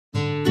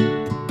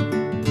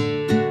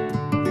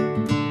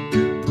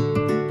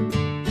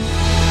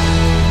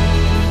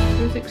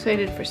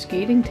excited for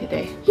skating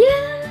today.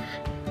 Yeah.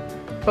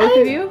 Both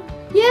of you?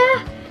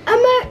 Yeah. I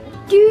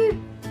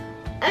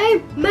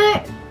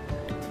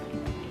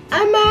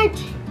might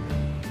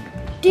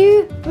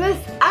do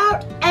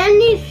without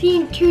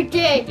anything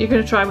today. You're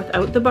gonna try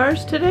without the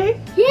bars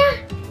today? Yeah.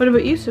 What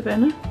about you,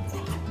 Savannah?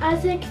 I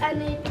think I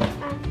need a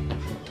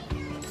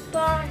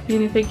bar.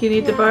 You think you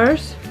need the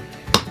bars?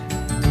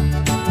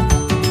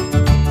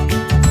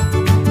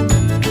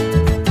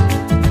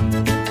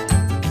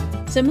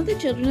 Some of the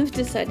children have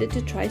decided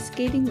to try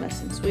skating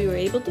lessons. We were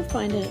able to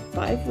find a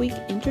 5-week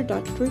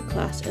introductory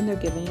class and they're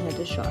giving it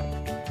a shot.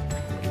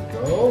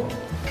 Go.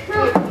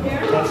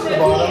 That's the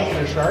bottom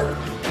for sharp.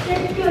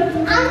 I'm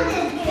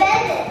the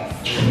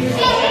best.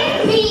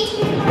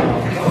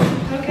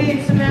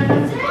 Okay, Samantha.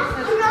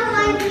 I'm on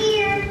my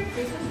ear.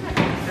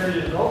 There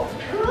you go.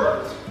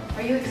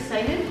 Are you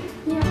excited?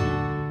 Yeah.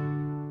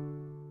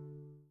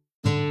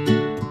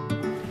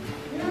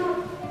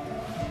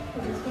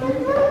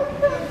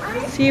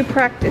 See you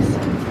practice.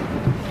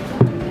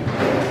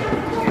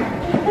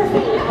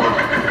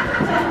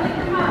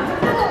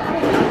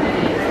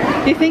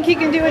 Do you think you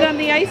can do it on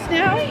the ice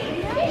now? Yeah.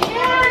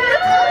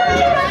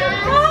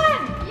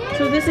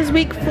 So this is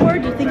week 4.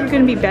 Do you think you're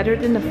going to be better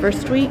than the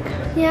first week?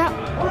 Yeah.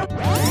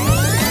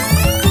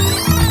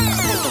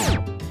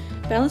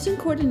 Balance and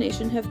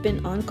coordination have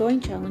been ongoing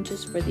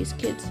challenges for these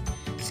kids.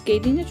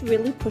 Skating is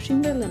really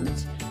pushing their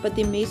limits, but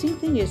the amazing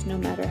thing is no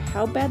matter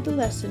how bad the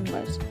lesson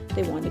was,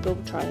 they want to go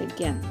try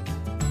again.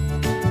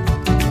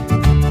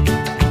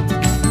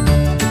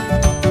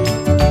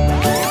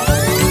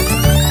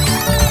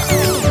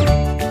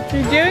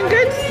 You're doing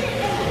good?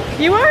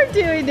 You are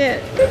doing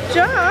it. Good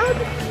job.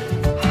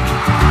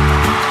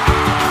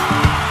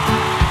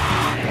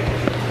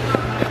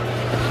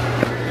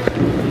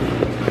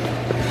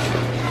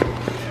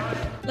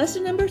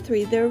 Lesson number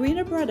 3, the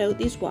arena brought out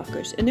these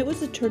walkers, and it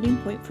was a turning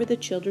point for the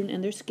children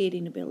and their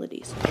skating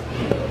abilities.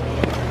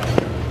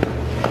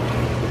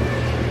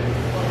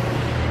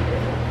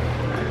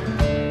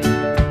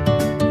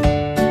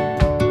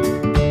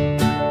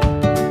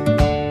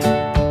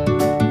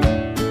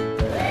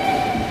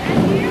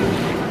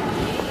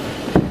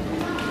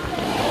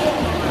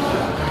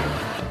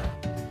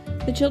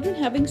 The children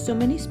having so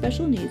many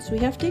special needs, we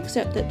have to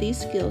accept that these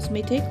skills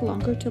may take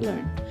longer to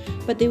learn,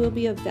 but they will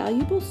be a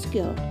valuable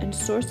skill and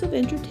source of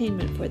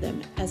entertainment for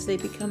them as they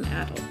become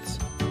adults.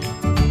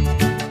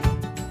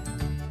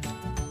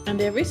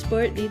 And every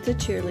sport needs a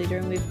cheerleader,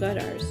 and we've got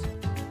ours.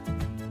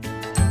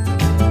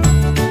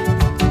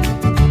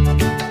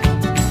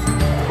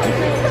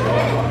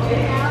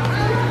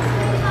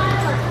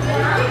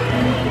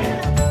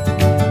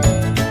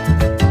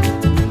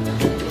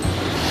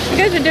 You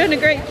guys are doing a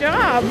great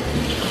job.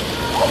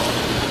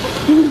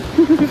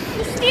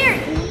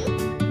 Scared.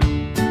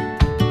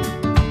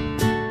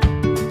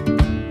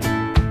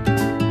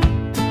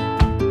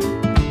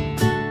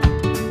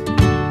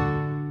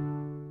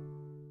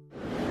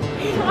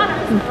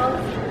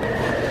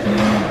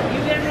 You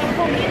better not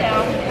pull me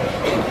down.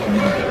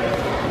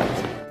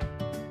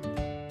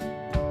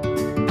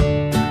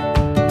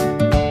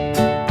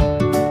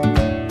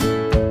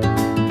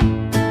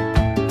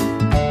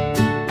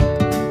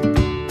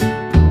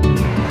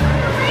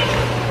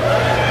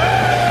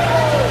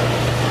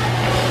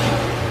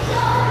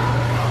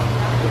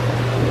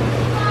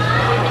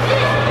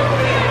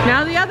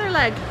 Now the other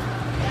leg.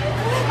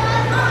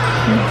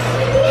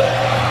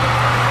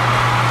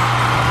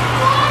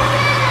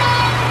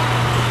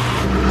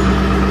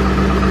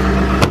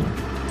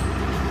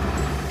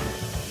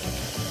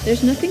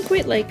 There's nothing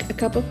quite like a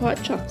cup of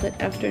hot chocolate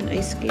after an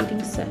ice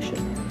skating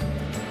session.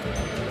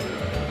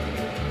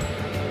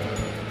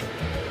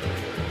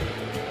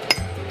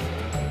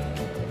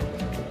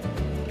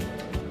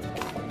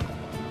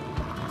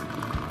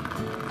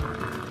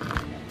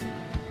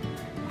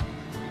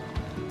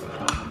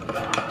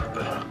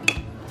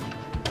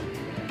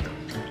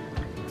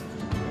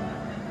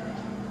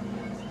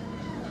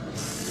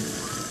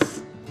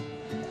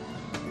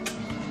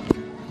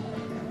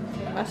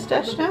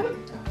 Mustache now?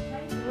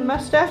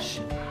 Mustache?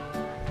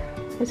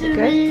 Is it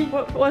good?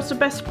 What's the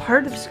best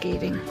part of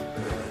skating?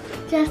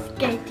 Just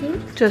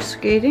skating. Just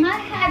skating? I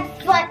had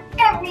fun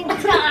every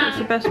What's the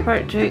time. best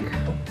part, Jake?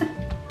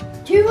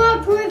 Do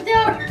I put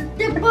out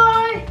the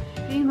bar?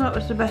 Dean, what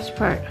was the best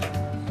part?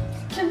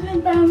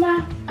 Something by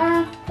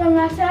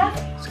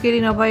myself?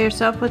 Skating all by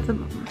yourself with the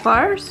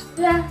bars?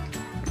 Yeah.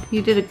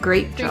 You did a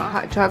great job.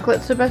 Hot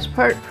chocolate's the best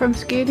part from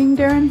skating,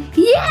 Darren?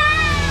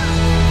 Yeah!